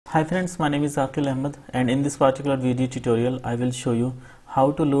Hi friends, my name is Aqil Ahmed, and in this particular video tutorial I will show you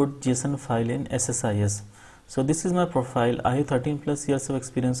how to load JSON file in SSIS. So this is my profile. I have 13 plus years of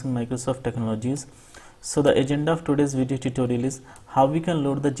experience in Microsoft technologies. So the agenda of today's video tutorial is how we can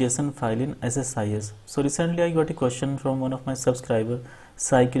load the JSON file in SSIS. So recently I got a question from one of my subscriber,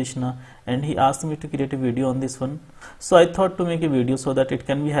 Sai Krishna, and he asked me to create a video on this one. So I thought to make a video so that it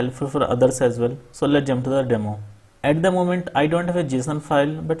can be helpful for others as well. So let's jump to the demo. At the moment I don't have a JSON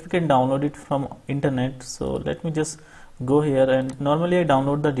file, but we can download it from internet. So let me just go here, and normally I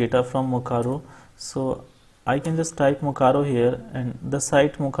download the data from Mokaro. So I can just type Mokaro here and the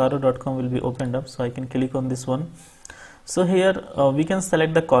site mokaro.com will be opened up. So I can click on this one. So here we can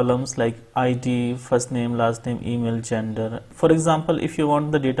select the columns like ID, first name, last name, email, gender. For example, if you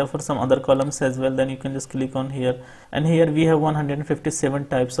want the data for some other columns as well, then you can just click on here, and here we have 157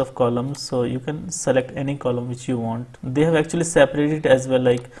 types of columns. So you can select any column which you want. They have actually separated as well,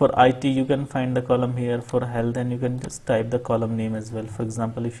 like for IT you can find the column here, for health, and you can just type the column name as well. For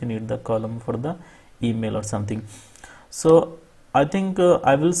example, if you need the column for the email or something. So I think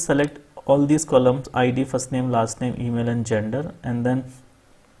I will select all these columns: ID, first name, last name, email and gender. And then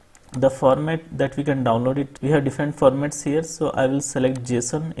the format that we can download it, we have different formats here. So I will select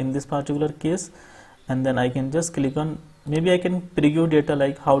JSON in this particular case, and then I can just click on, maybe I can preview data,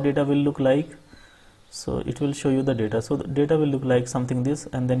 like how data will look like. So it will show you the data. So the data will look like something this,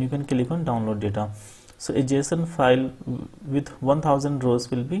 and then you can click on download data. So a JSON file with 1000 rows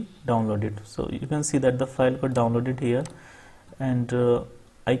will be downloaded. So you can see that the file got downloaded here, and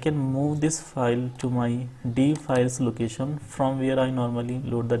I can move this file to my D files location from where I normally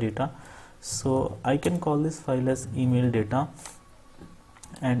load the data. So I can call this file as email data,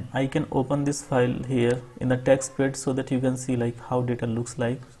 and I can open this file here in the text spread so that you can see like how data looks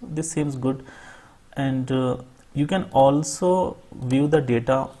like. So this seems good, and you can also view the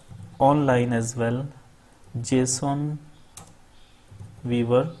data online as well. JSON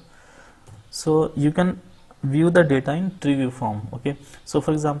viewer, so you can view the data in tree view form. Okay, so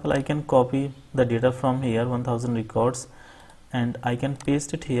for example, I can copy the data from here, 1000 records, and I can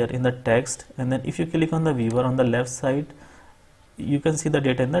paste it here in the text, and then if you click on the viewer on the left side, you can see the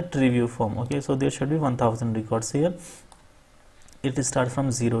data in the tree view form. Okay, so there should be 1000 records here. It starts from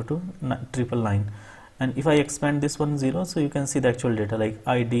 0 to 999, and if I expand this one 0, so you can see the actual data like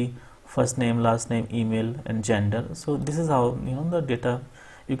ID, first name, last name, email and gender. So this is how the data,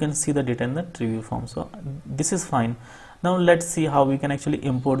 you can see the data in the tree view form. So this is fine. Now let's see how we can actually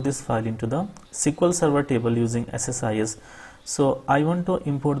import this file into the SQL Server table using SSIS. So I want to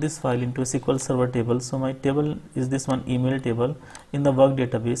import this file into a SQL Server table. So my table is this one, email table in the work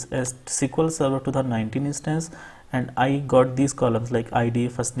database as SQL Server 2019 instance, and I got these columns like ID,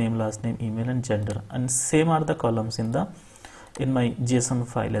 first name, last name, email and gender, and same are the columns in my JSON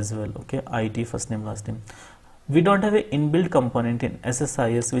file as well. Okay, ID, first name, last name. We don't have an inbuilt component in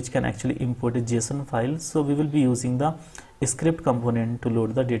SSIS which can actually import a JSON file, so we will be using the script component to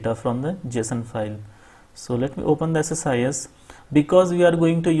load the data from the JSON file. So let me open the SSIS. Because we are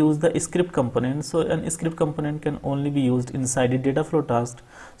going to use the script component, so an script component can only be used inside a data flow task.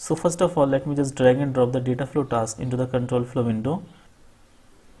 So first of all, let me just drag and drop the data flow task into the control flow window,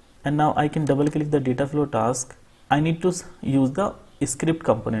 and now I can double click the data flow task. I need to use the script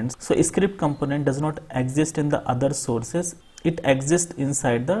components. So script component does not exist in the other sources, it exists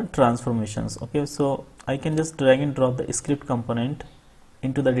inside the transformations. Okay, so I can just drag and drop the script component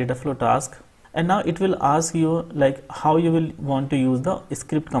into the data flow task, and now it will ask you like how you will want to use the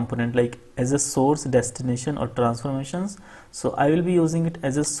script component, like as a source, destination or transformations. So I will be using it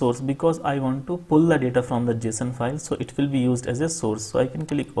as a source because I want to pull the data from the JSON file, so it will be used as a source. So I can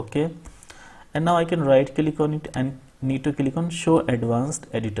click OK, and now I can right click on it and need to click on show advanced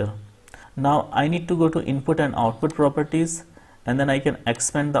editor. Now I need to go to input and output properties, and then I can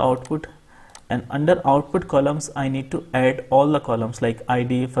expand the output, and under output columns I need to add all the columns like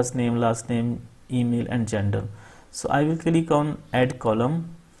ID, first name, last name, email and gender. So I will click on add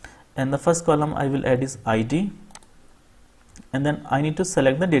column, and the first column I will add is ID, and then I need to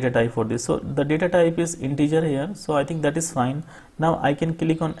select the data type for this. So the data type is integer here, so I think that is fine. Now I can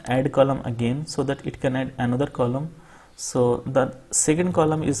click on add column again so that it can add another column. So the second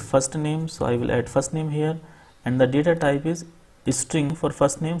column is first name, so I will add first name here, and the data type is string for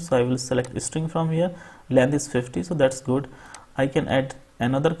first name, so I will select string from here. Length is 50, so that's good. I can add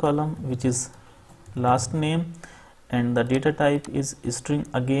another column which is last name, and the data type is string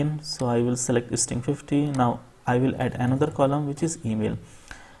again, so I will select string 50. Now I will add another column which is email,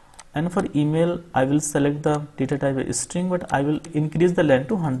 and for email I will select the data type as string, but I will increase the length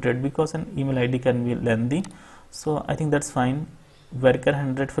to 100 because an email ID can be lengthy. So I think that's fine. varchar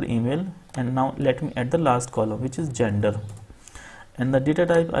 100 for email, and now let me add the last column, which is gender, and the data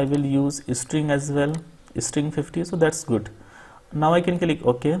type I will use string as well, string 50. So that's good. Now I can click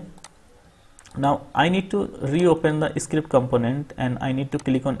OK. Now I need to reopen the script component, and I need to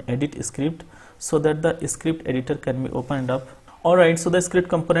click on edit script so that the script editor can be opened up. Alright, so the script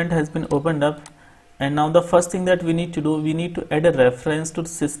component has been opened up, and now the first thing that we need to do, we need to add a reference to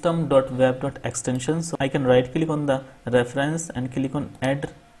system.web.extension. So I can right click on the reference and click on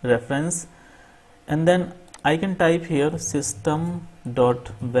add reference, and then I can type here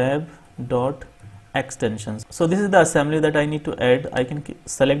system.web.extensions. So this is the assembly that I need to add. I can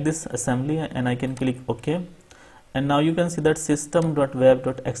select this assembly and I can click OK, and now you can see that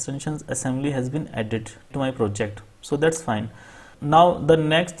system.web.extensions assembly has been added to my project. So that's fine. Now the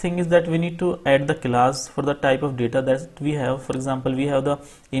next thing is that we need to add the class for the type of data that we have. For example, we have the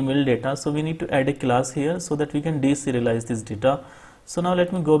email data, so we need to add a class here so that we can deserialize this data. So now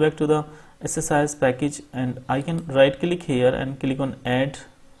let me go back to the SSIS package, and I can right click here and click on add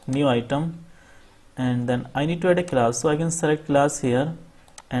new item, and then I need to add a class. So I can select class here,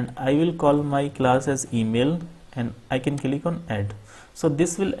 and I will call my class as email, and I can click on add. So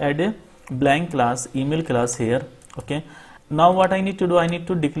this will add a blank class, email class here. Okay, now what I need to do, I need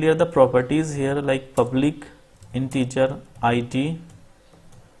to declare the properties here, like public integer id,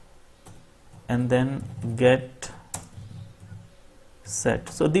 and then get set.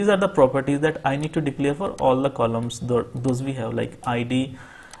 So these are the properties that I need to declare for all the columns, those we have, like id,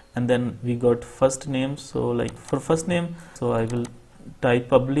 and then we got first name. So like for first name, so I will type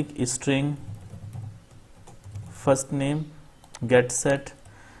public string first name get set.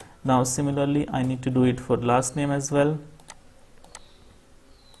 Now similarly I need to do it for last name as well,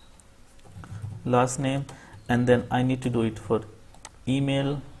 last name, and then I need to do it for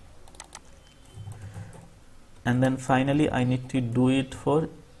email, and then finally I need to do it for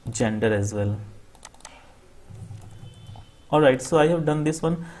gender as well. Alright, so I have done this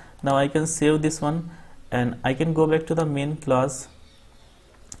one. Now I can save this one, and I can go back to the main class,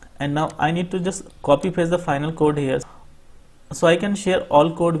 and now I need to just copy paste the final code here. So I can share all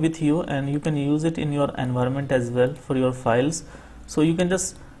code with you, and you can use it in your environment as well for your files. So you can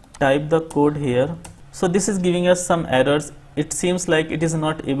just type the code here. So this is giving us some errors. It seems like it is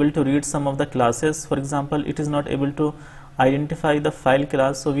not able to read some of the classes. For example, it is not able to identify the file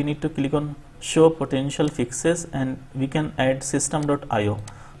class. So we need to click on show potential fixes, and we can add system.io.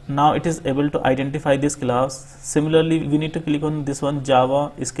 Now it is able to identify this class. Similarly, we need to click on this one,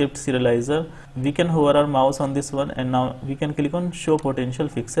 Java script serializer. We can hover our mouse on this one, and now we can click on show potential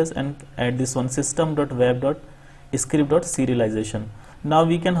fixes and add this one, system.web.script.serialization. Now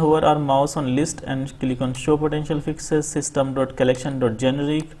we can hover our mouse on list and click on show potential fixes,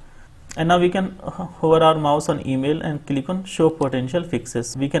 system.collection.generic, and now we can hover our mouse on email and click on show potential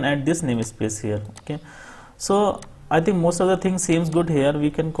fixes. We can add this namespace here. Okay, so I think most of the things seems good here. We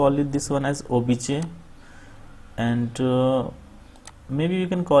can call it this one as obj, and maybe we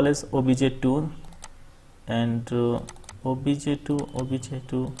can call as obj2, and obj2.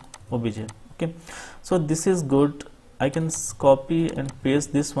 Okay, so this is good. I can copy and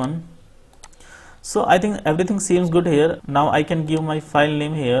paste this one. So I think everything seems good here. Now I can give my file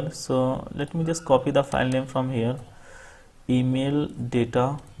name here. So let me just copy the file name from here, email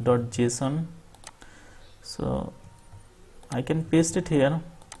data.json. So I can paste it here,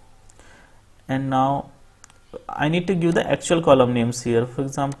 and now I need to give the actual column names here. For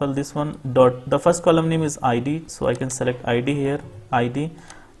example, this one dot, the first column name is id, so I can select id here, id.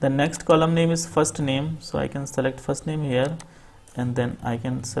 The next column name is first name, so I can select first name here, and then I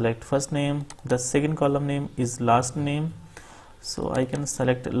can select first name. The second column name is last name, so I can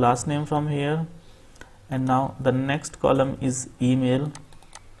select last name from here, and now the next column is email,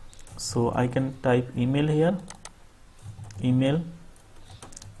 so I can type email here, email,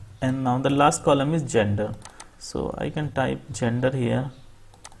 and now the last column is gender, so I can type gender here,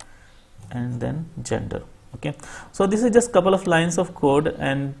 and then gender. Okay, so this is just couple of lines of code,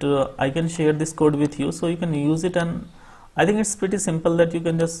 and I can share this code with you so you can use it, and I think it's pretty simple that you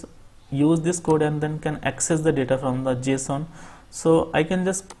can just use this code and then can access the data from the JSON. So I can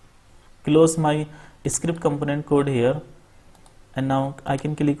just close my script component code here, and now I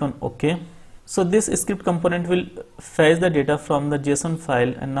can click on OK. So this script component will fetch the data from the JSON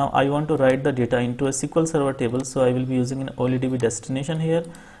file, and now I want to write the data into a SQL Server table, so I will be using an Oledb destination here,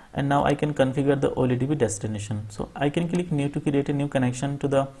 and now I can configure the Oledb destination. So I can click new to create a new connection to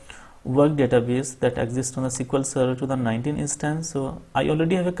the work database that exists on the SQL Server 2019 instance. So I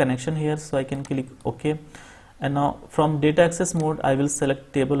already have a connection here, so I can click OK, and now from data access mode I will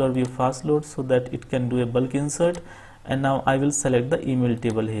select table or view fast load so that it can do a bulk insert, and now I will select the email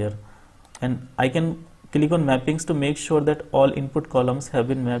table here, and I can click on mappings to make sure that all input columns have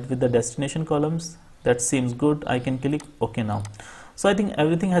been mapped with the destination columns. That seems good. I can click OK now. So I think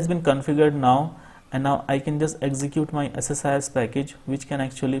everything has been configured now, and now I can just execute my SSIS package, which can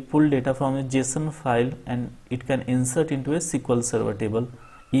actually pull data from a JSON file and it can insert into a SQL Server table,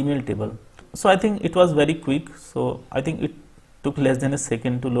 email table. So I think it was very quick. So I think it took less than a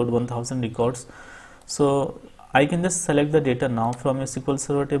second to load 1000 records. So I can just select the data now from a SQL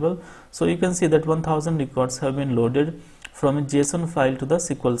Server table. So you can see that 1000 records have been loaded from a JSON file to the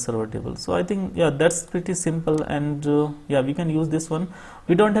SQL Server table. So I think, yeah, that's pretty simple, and yeah, we can use this one.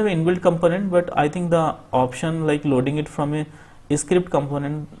 We don't have an inbuilt component, but I think the option like loading it from a script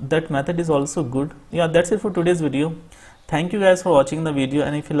component, that method is also good. Yeah, that's it for today's video. Thank you guys for watching the video,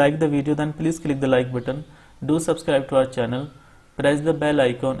 and if you like the video, then please click the like button. Do subscribe to our channel, press the bell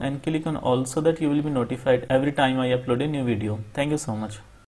icon and click on all so that you will be notified every time I upload a new video. Thank you so much.